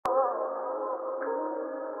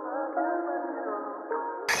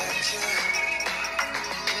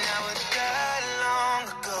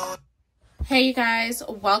Hey you guys,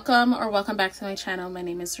 welcome back to my channel. My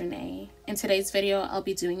name is Renee. In today's video, I'll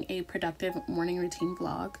be doing a productive morning routine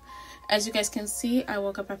vlog. As you guys can see, I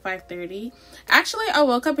woke up at 5:30. Actually, I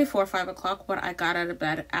woke up before 5 o'clock, but I got out of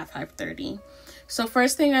bed at 5:30. So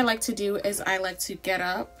first thing I like to do is I like to get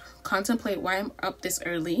up, contemplate why I'm up this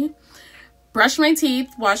early, brush my teeth,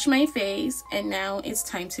 wash my face, and now it's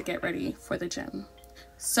time to get ready for the gym.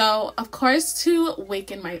 So of course, to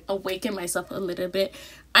awaken myself a little bit,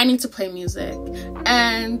 I need to play music.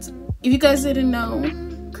 And if you guys didn't know,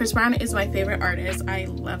 Chris Brown is my favorite artist. I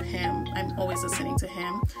love him. I'm always listening to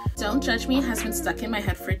him. Don't Judge Me has been stuck in my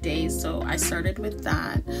head for days, so I started with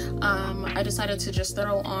that. I decided to just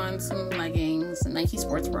throw on some leggings, Nike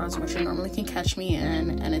sports bras, which you normally can catch me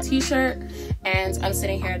in, and a t-shirt, and I'm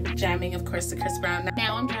sitting here jamming, of course, to Chris Brown.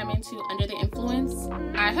 Now I'm jamming to Under the Influence.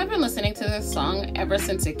 I have been listening to this song ever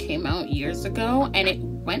since it came out years ago, and it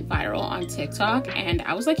went viral on TikTok, and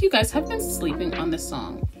I was like, you guys have been sleeping on this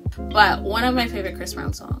song. But one of my favorite Chris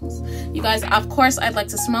Brown songs. You guys, of course, I'd like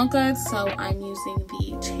to smell good, so I'm using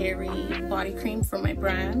the Cherry body cream from my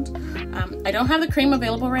brand. I don't have the cream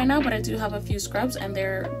available right now, but I do have a few scrubs, and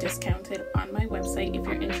they're discounted on my website if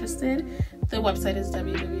you're interested. The website is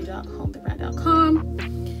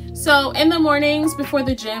www.homethebrand.com. So in the mornings before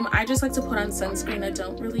the gym, I just like to put on sunscreen. I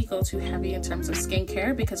don't really go too heavy in terms of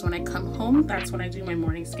skincare because when I come home, that's when I do my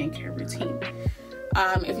morning skincare routine.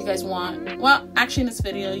 If you guys want, well, actually in this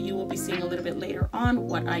video, you will be seeing a little bit later on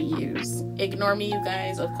what I use. Ignore me, you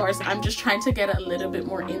guys. Of course, I'm just trying to get a little bit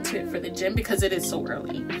more into it for the gym because it is so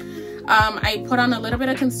early. I put on a little bit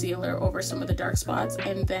of concealer over some of the dark spots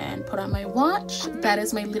and then put on my watch. That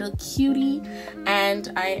is my little cutie.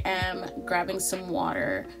 And I am grabbing some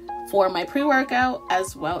water for my pre-workout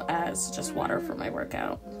as well as just water for my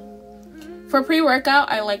workout. For pre-workout,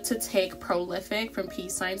 I like to take Prolific from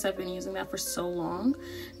Peace Signs. I've been using that for so long.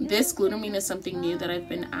 This glutamine is something new that I've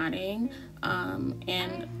been adding.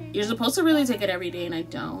 And you're supposed to really take it every day, and I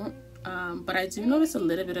don't. But I do notice a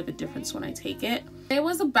little bit of a difference when I take it. It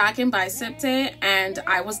was a back and bicep day, and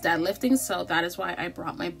I was deadlifting, so that is why I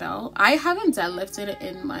brought my belt. I haven't deadlifted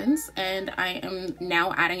in months, and I am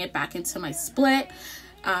now adding it back into my split.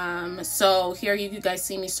 So here you guys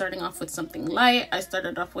see me starting off with something light. I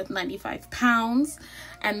started off with 95 pounds,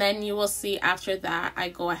 and then you will see after that I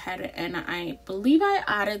go ahead and I believe I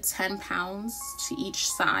added 10 pounds to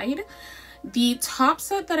each side. The top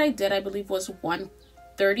set that I did, I believe, was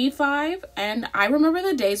 135, and I remember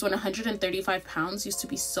the days when 135 pounds used to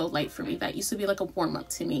be so light for me. That used to be like a warm-up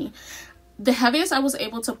to me. The heaviest I was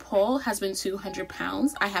able to pull has been 200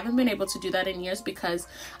 pounds. I haven't been able to do that in years because,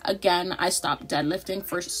 again, I stopped deadlifting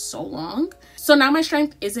for so long. So now my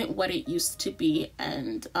strength isn't what it used to be.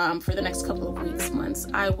 And for the next couple of weeks, months,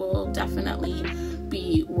 I will definitely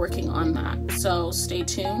be working on that. So stay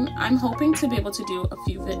tuned. I'm hoping to be able to do a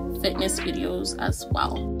few fitness videos as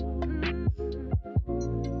well.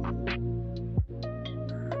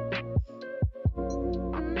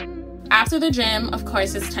 After the gym, of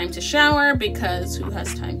course, it's time to shower because who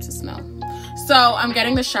has time to smell? So I'm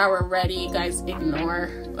getting the shower ready. Guys,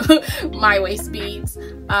 ignore my waist beads.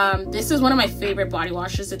 This is one of my favorite body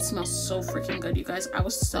washes. It smells so freaking good, you guys. I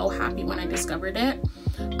was so happy when I discovered it.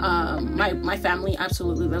 My family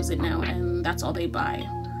absolutely loves it now, and that's all they buy.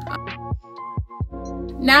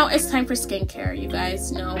 Now it's time for skincare. You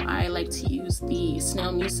guys know I like to use the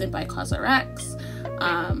Snail Mucin by CosRx.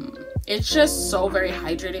 It's just so very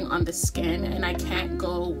hydrating on the skin, and I can't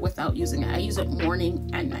go without using it. I use it morning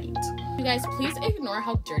and night. You guys, please ignore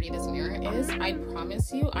how dirty this mirror is. I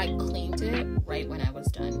promise you, I cleaned it right when I was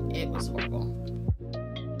done. It was horrible.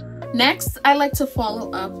 Next, I like to follow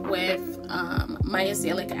up with my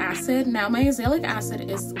azelaic acid. Now, my azelaic acid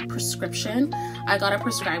is prescription. I got it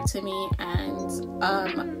prescribed to me,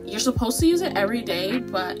 and you're supposed to use it every day,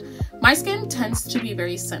 but my skin tends to be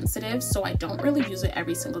very sensitive, so I don't really use it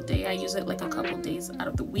every single day. I use it like a couple days out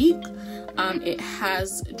of the week. It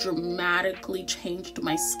has dramatically changed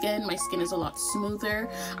my skin. My skin is a lot smoother.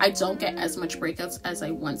 I don't get as much breakouts as I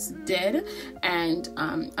once did, and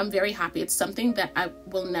I'm very happy. It's something that I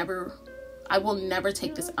will never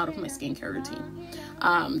take this out of my skincare routine.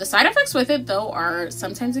 The side effects with it, though, are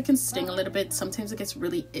sometimes it can sting a little bit, sometimes it gets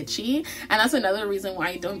really itchy, and that's another reason why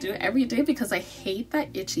I don't do it every day, because I hate that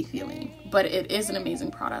itchy feeling, but it is an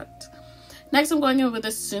amazing product. Next, I'm going in with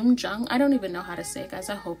a Sum Jung. I don't even know how to say it, guys.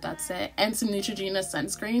 I hope that's it. And some Neutrogena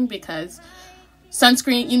sunscreen, because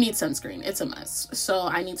sunscreen, you need sunscreen. It's a must. So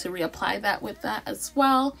I need to reapply that with that as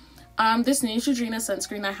well. This Neutrogena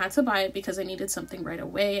sunscreen, I had to buy it because I needed something right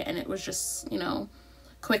away, and it was just, you know,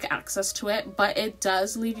 quick access to it, but it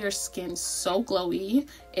does leave your skin so glowy.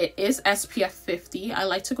 It is SPF 50. I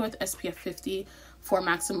like to go with SPF 50 for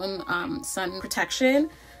maximum sun protection.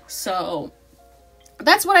 So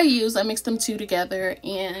that's what I use. I mix them two together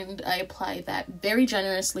and I apply that very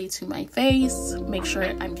generously to my face. Make sure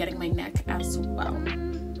I'm getting my neck as well.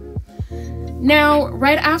 Now,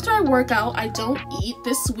 right after I work out, I don't eat.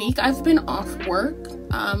 This week I've been off work,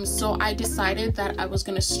 so I decided that I was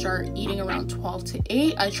gonna start eating around 12 to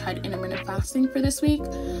 8. I tried intermittent fasting for this week.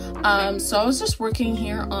 So I was just working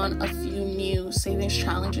here on a few new savings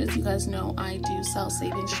challenges. You guys know I do sell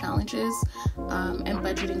savings challenges and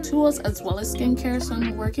budgeting tools as well as skincare. So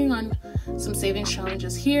I'm working on some savings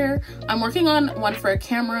challenges here. I'm working on one for a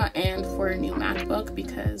camera and for a new MacBook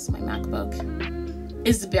because my MacBook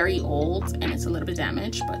is very old and it's a little bit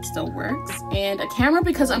damaged, but still works. And a camera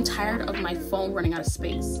because I'm tired of my phone running out of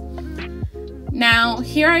space. Now,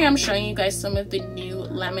 here I am showing you guys some of the new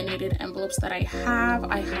laminated envelopes that I have.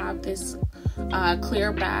 I have this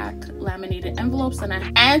clear back laminated envelopes and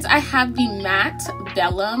I have the matte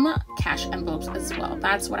vellum cash envelopes as well.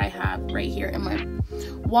 That's what I have right here in my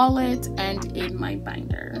wallet and in my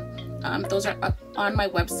binder. Those are up on my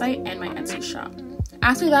website and my Etsy shop.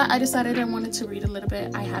 After that, I decided I wanted to read a little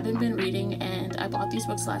bit. I haven't been reading and I bought these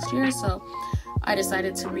books last year, so I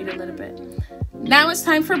decided to read a little bit. Now it's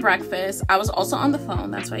time for breakfast. I was also on the phone.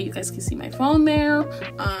 That's why you guys can see my phone there.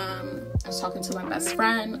 I was talking to my best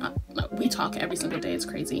friend. We talk every single day. It's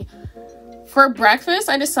crazy. For breakfast,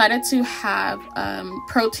 I decided to have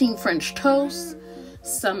protein French toast,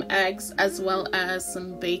 some eggs, as well as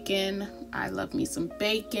some bacon. I love me some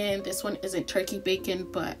bacon. This one isn't turkey bacon,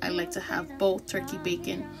 but I like to have both turkey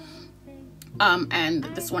bacon and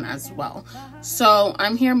this one as well. So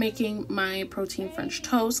I'm here making my protein French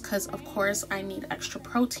toast because of course I need extra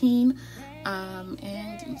protein.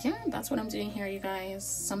 And yeah, that's what I'm doing here, you guys.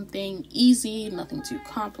 Something easy, nothing too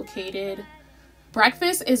complicated.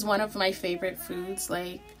 Breakfast is one of my favorite foods.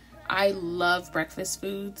 Like, I love breakfast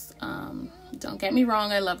foods. Don't get me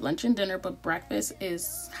wrong, I love lunch and dinner, but breakfast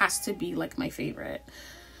has to be like my favorite.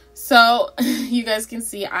 So you guys can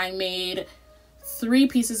see I made 3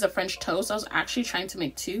 pieces of French toast. I was actually trying to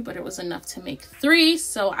make 2, but it was enough to make 3,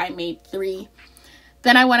 so I made 3.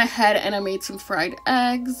 Then I went ahead and I made some fried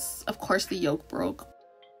eggs. Of course, the yolk broke.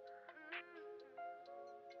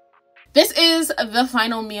 This is the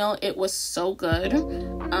final meal. It was so good.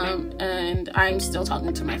 And I'm still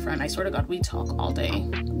talking to my friend. I swear to God, we talk all day.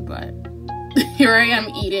 But here I am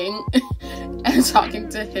eating and talking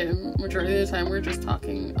to him. Majority of the time, we're just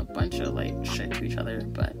talking a bunch of like shit to each other.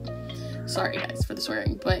 But sorry guys for the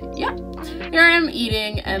swearing. But yeah, here I am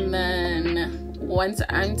eating. And then once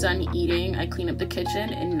I'm done eating, I clean up the kitchen.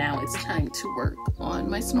 And now it's time to work on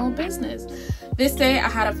my small business. This day I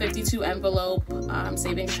had a 52 envelope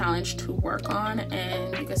savings challenge to work on,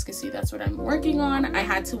 and you guys can see that's what I'm working on. I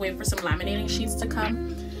had to wait for some laminating sheets to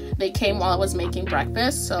come. They came while I was making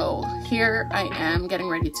breakfast, so here I am getting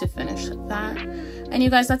ready to finish that. And you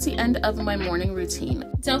guys, that's the end of my morning routine.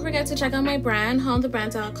 Don't forget to check out my brand,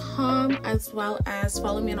 homethebrand.com, as well as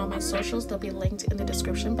follow me on all my socials. They'll be linked in the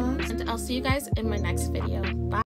description box. And I'll see you guys in my next video. Bye.